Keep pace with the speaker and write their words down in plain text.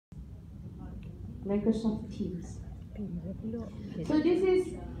Microsoft Teams. So this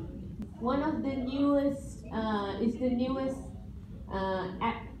is one of the newest,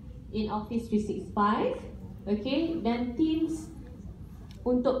 app in Office 365. Okay, then Teams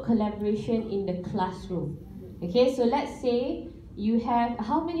untuk collaboration in the classroom. Okay, so let's say you have,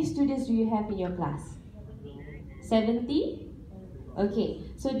 how many students do you have in your class? 70? Okay,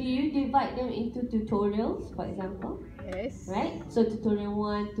 so do you divide them into tutorials, for example? Yes. Right? So tutorial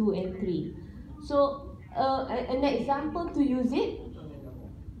 1, 2 and 3. So an example to use it,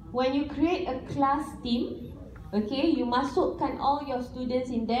 when you create a class team, okay, you masukkan all your students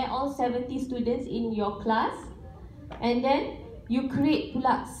in there, all 70 students in your class, and then you create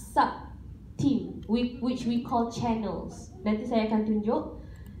pula sub team which we call channels. Nanti saya akan tunjuk.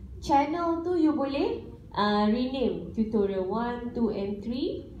 Channel tu you boleh rename tutorial 1, 2 and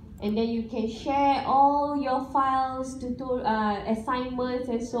 3, and then you can share all your files, assignments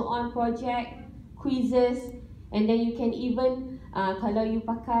and so on, project, quizzes, and then you can even kalau you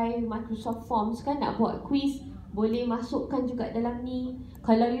pakai Microsoft Forms kan, nak buat quiz, boleh masukkan juga dalam ni.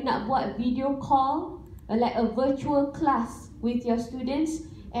 Kalau you nak buat video call, like a virtual class with your students,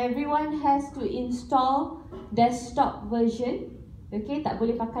 everyone has to install desktop version. Okay, tak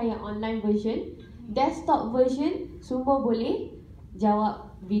boleh pakai yang online version. Desktop version semua boleh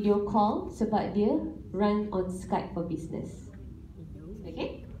jawab video call sebab dia run on Skype for Business.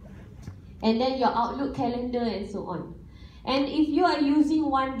 Okay, and then your Outlook calendar and so on. And if you are using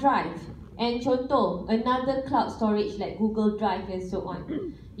OneDrive and contoh another cloud storage like Google Drive and so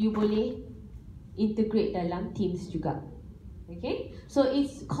on, you boleh integrate dalam Teams juga. Okay, so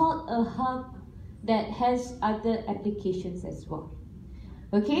it's called a hub that has other applications as well.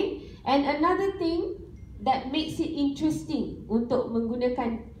 Okay, and another thing that makes it interesting untuk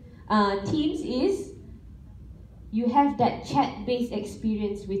menggunakan Teams is you have that chat-based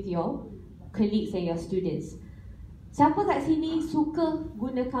experience with your colleagues and your students. Siapa kat sini suka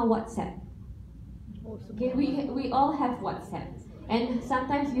gunakan WhatsApp? Okay, we all have WhatsApp and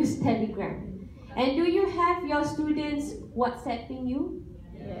sometimes use Telegram. And do you have your students WhatsApping you?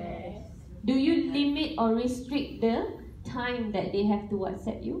 Yes. Do you limit or restrict the time that they have to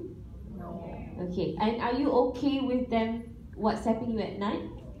WhatsApp you? No. Okay, and are you okay with them WhatsApping you at night?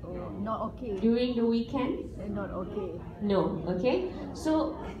 Not okay. During the weekend? Not okay. No, okay.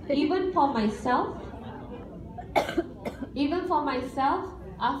 So even for myself,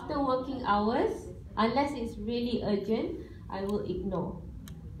 after working hours, unless it's really urgent, I will ignore,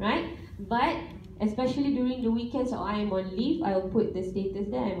 right? But especially during the weekends or I am on leave, I will put the status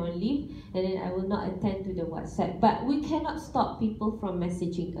there, I'm on leave, and then I will not attend to the WhatsApp. But we cannot stop people from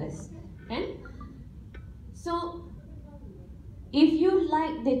messaging us. Okay? So if you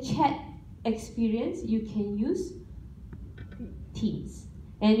like the chat experience, you can use Teams.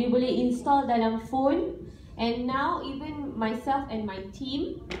 And you boleh install dalam phone. And now even myself and my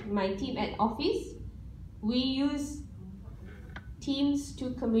team at office, we use Teams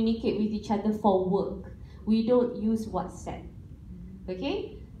to communicate with each other for work. We don't use WhatsApp.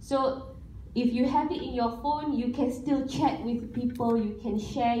 Okay? So if you have it in your phone, you can still chat with people, you can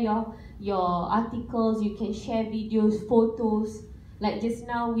share your articles, you can share videos, photos. Like just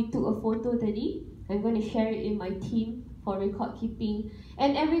now we took a photo tadi. I'm going to share it in my team for record keeping.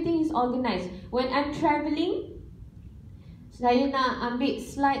 And everything is organized. When I'm traveling, saya nak ambil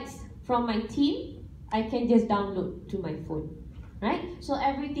slides from my team, I can just download to my phone. Right? So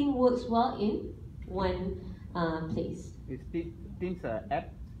everything works well in one place. Is Teams an app?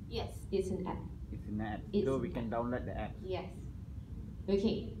 Yes, it's an app. It's an app. It's So we can download the app. Yes.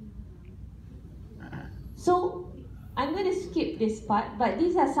 Okay. So I'm going to skip this part, but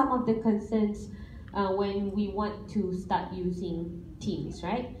these are some of the concerns when we want to start using Teams,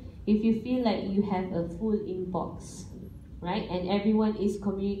 right? If you feel like you have a full inbox, right, and everyone is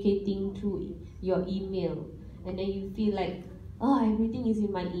communicating through your email, and then you feel like, oh, everything is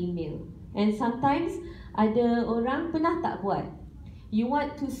in my email. And sometimes ada orang pernah tak buat. You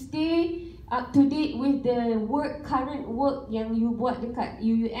want to stay up to date with the current work yang you buat dekat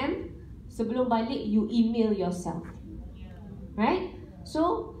UUM, sebelum balik you email yourself. Right?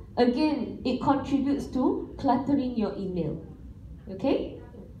 So again, it contributes to cluttering your email. Okay?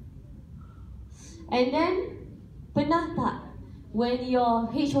 And then pernah tak when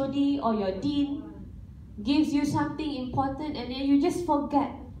your HOD or your dean gives you something important and then you just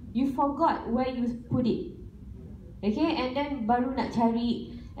forget. You forgot where you put it. Okay, and then baru nak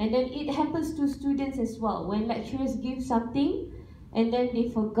cari. And then it happens to students as well. When lecturers give something and then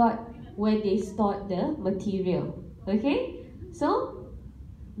they forgot where they stored the material. Okay, so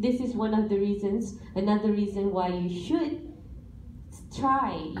this is one of the reasons, another reason why you should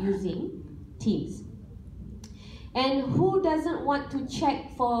try using teams. And who doesn't want to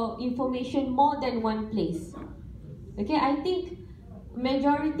check for information more than one place? Okay, I think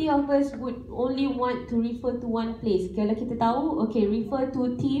majority of us would only want to refer to one place. Kalau kita tahu, okay, refer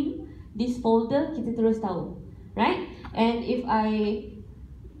to team, this folder, kita terus tahu, right? And if I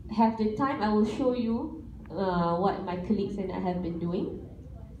have the time, I will show you what my colleagues and I have been doing,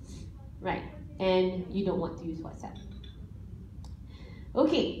 right? And you don't want to use WhatsApp.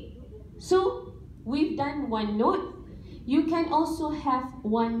 Okay, so we've done OneNote. You can also have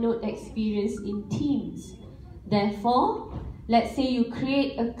OneNote experience in Teams. Therefore, let's say you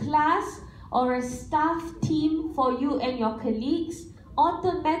create a class or a staff team for you and your colleagues,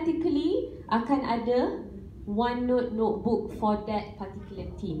 automatically akan ada OneNote notebook for that particular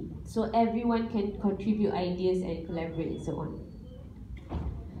team. So everyone can contribute ideas and collaborate and so on.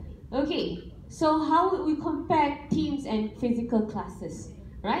 Okay, so how would we compare Teams and physical classes,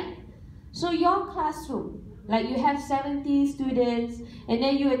 right? So your classroom, like you have 70 students and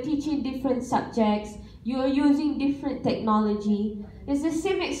then you are teaching different subjects, you are using different technology. It's the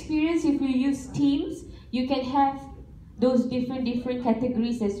same experience if you use Teams. You can have those different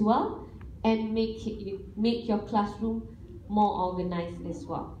categories as well and make your classroom more organized as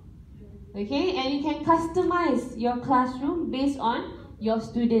well. Okay, and you can customize your classroom based on your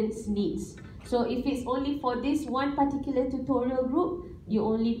students' needs. So if it's only for this one particular tutorial group, you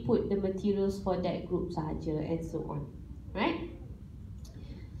only put the materials for that group sahaja and so on, right?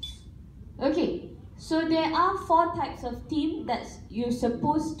 Okay, so there are 4 types of team that you're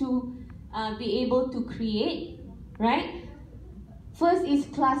supposed to be able to create, right? First is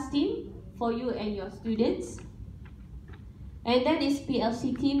class team for you and your students. And then is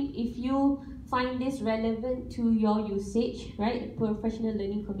PLC team if you find this relevant to your usage, right? Professional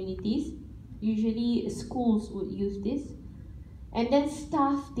learning communities. Usually schools would use this. And then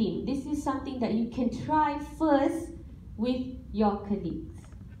staff team. This is something that you can try first with your colleagues,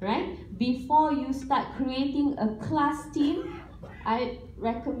 right? Before you start creating a class team, I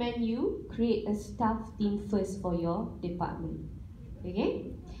recommend you create a staff team first for your department. Okay?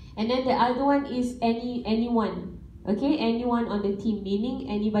 And then the other one is anyone. Okay, anyone on the team, meaning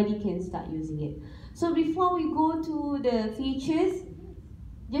anybody can start using it. So before we go to the features,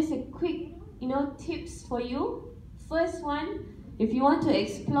 just a quick, tips for you. First one, if you want to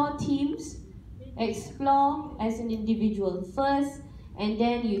explore Teams, explore as an individual first, and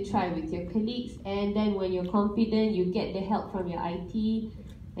then you try with your colleagues, and then when you're confident, you get the help from your IT,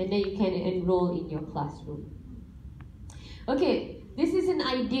 and then you can enroll in your classroom. Okay, this is an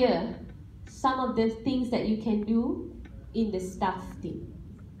idea. Some of the things that you can do in the staff team.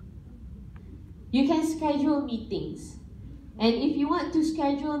 You can schedule meetings. And if you want to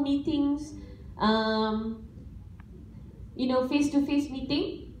schedule meetings, face-to-face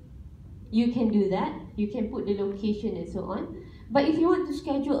meeting, you can do that. You can put the location and so on. But if you want to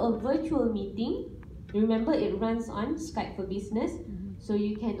schedule a virtual meeting, remember it runs on Skype for Business. So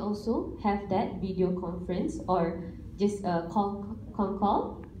you can also have that video conference or just a call.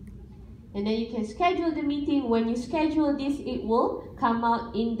 And then you can schedule the meeting. When you schedule this, it will come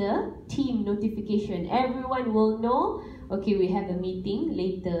out in the team notification. Everyone will know, okay, we have a meeting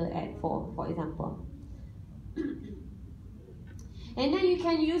later at 4, for example. And then you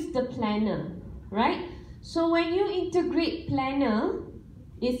can use the planner, right? So when you integrate planner,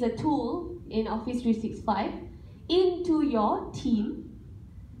 it's a tool in Office 365, into your team.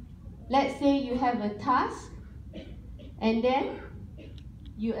 Let's say you have a task, and then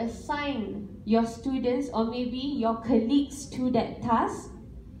you assign your students or maybe your colleagues to that task,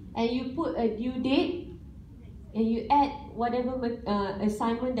 and you put a due date, and you add whatever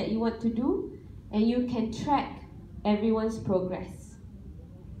assignment that you want to do, and you can track everyone's progress.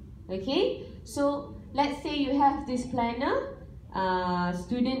 Okay, so let's say you have this planner,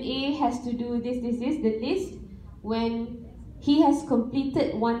 student A has to do this, the list. When he has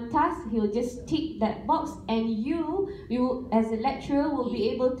completed one task, he'll just tick that box, and you as a lecturer will be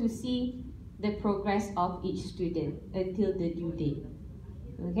able to see the progress of each student until the due date.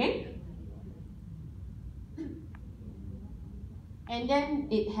 Okay? And then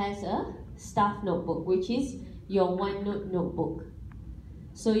it has a staff notebook, which is your OneNote notebook.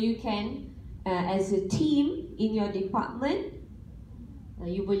 So you can, as a team in your department,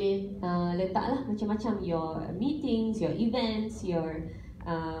 you boleh letaklah macam-macam your meetings, your events, your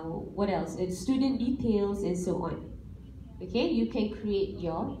what else? Student details and so on. Okay, you can create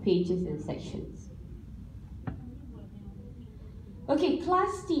your pages and sections. Okay,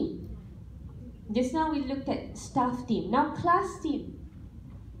 class team. Just now we looked at staff team. Now class team,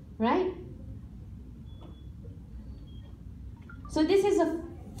 right? So this is a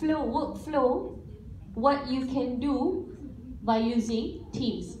workflow, what you can do by using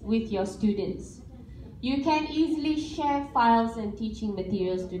Teams with your students. You can easily share files and teaching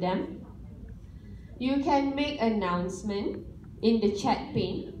materials to them. You can make announcement in the chat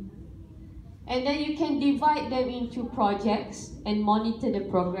pane. And then you can divide them into projects and monitor the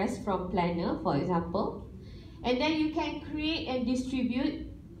progress from Planner, for example. And then you can create and distribute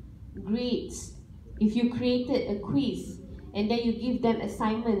grades. If you created a quiz and then you give them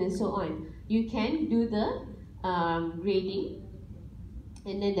assignment and so on, you can do the grading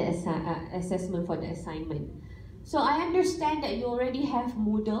and then the assessment for the assignment. So I understand that you already have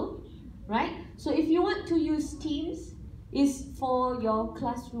Moodle, right? So if you want to use Teams, it's for your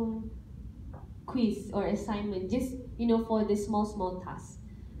classroom quiz or assignment, just for the small tasks.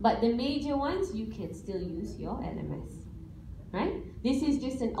 But the major ones, you can still use your LMS, right? This is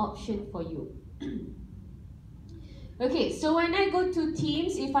just an option for you. Okay, so when I go to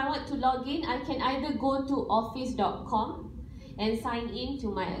Teams, if I want to log in, I can either go to office.com and sign in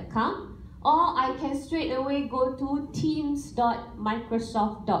to my account, or I can straight away go to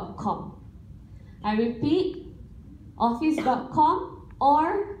teams.microsoft.com. I repeat, office.com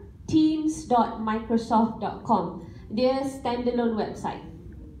or teams.microsoft.com, their standalone website.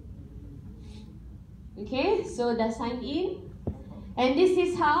 Okay, so the sign in, and this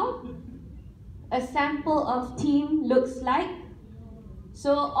is how a sample of team looks like.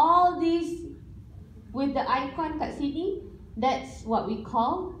 So all these with the icon kat sini, that's what we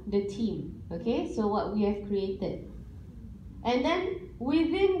call the team. Okay, so what we have created. And then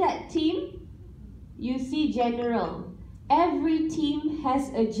within that team, you see general. Every team has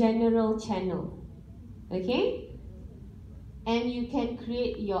a general channel. Okay, and you can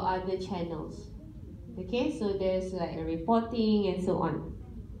create your other channels. Okay, so there's like a reporting and so on,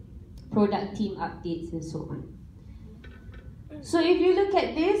 product team updates and so on. So if you look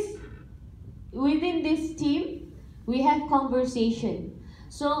at this, within this team, we have conversation.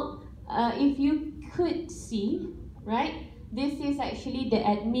 So if you could see, right, this is actually the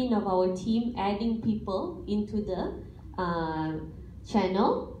admin of our team adding people into the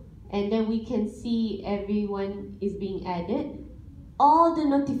channel, and then we can see everyone is being added. All the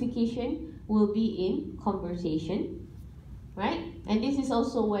notification will be in conversation, right? And this is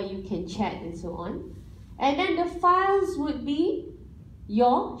also where you can chat and so on. And then the files would be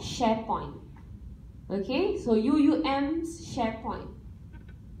your SharePoint. Okay, so UUM's SharePoint.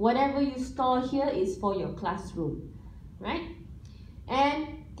 Whatever you store here is for your classroom, right?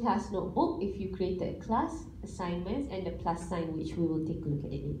 And class notebook, if you created a class, assignments, and the plus sign, which we will take a look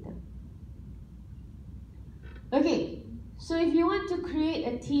at it later. Okay, so if you want to create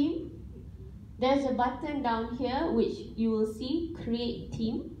a team, there's a button down here which you will see create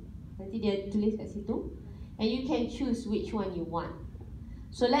team. Nanti dia tulis kat situ. And you can choose which one you want.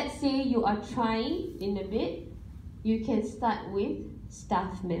 So let's say you are trying in a bit. You can start with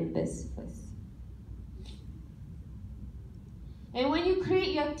staff members first. And when you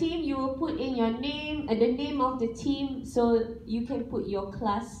create your team, you will put in your name, the name of the team. So you can put your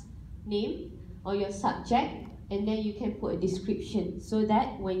class name or your subject. And then you can put a description so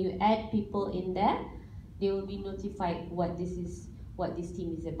that when you add people in there, they will be notified what this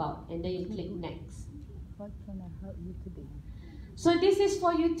team is about. And then you click next. What can I help you today? So this is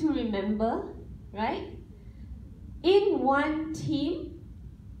for you to remember, right? In one team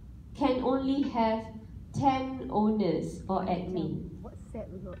can only have 10 owners or admin.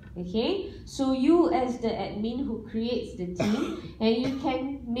 Okay, so you as the admin who creates the team, and you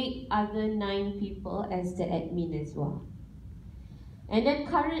can make other 9 people as the admin as well. And then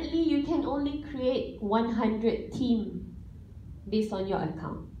currently you can only create 100 team based on your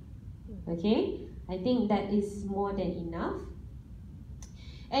account. Okay, I think that is more than enough.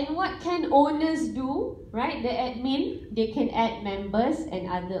 And what can owners do, right? The admin, they can add members and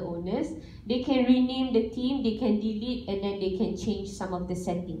other owners. They can rename the team, they can delete, and then they can change some of the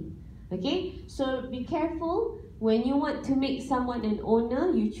setting. Okay, so be careful when you want to make someone an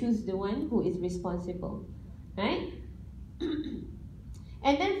owner, you choose the one who is responsible, right? And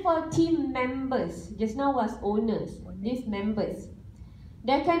then for team members, just now was owners, these members.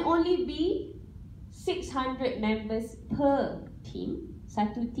 There can only be 600 members per team.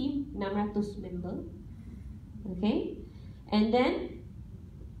 Satu team 600 member. Okay, and then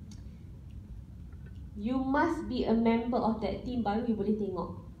you must be a member of that team baru you boleh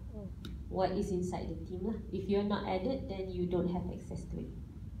tengok what is inside the team lah. If you're not added, then you don't have access to it,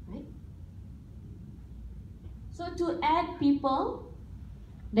 right? So to add people,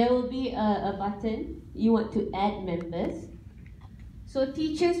 there will be a button. You want to add members. So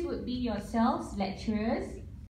teachers would be yourselves, lecturers.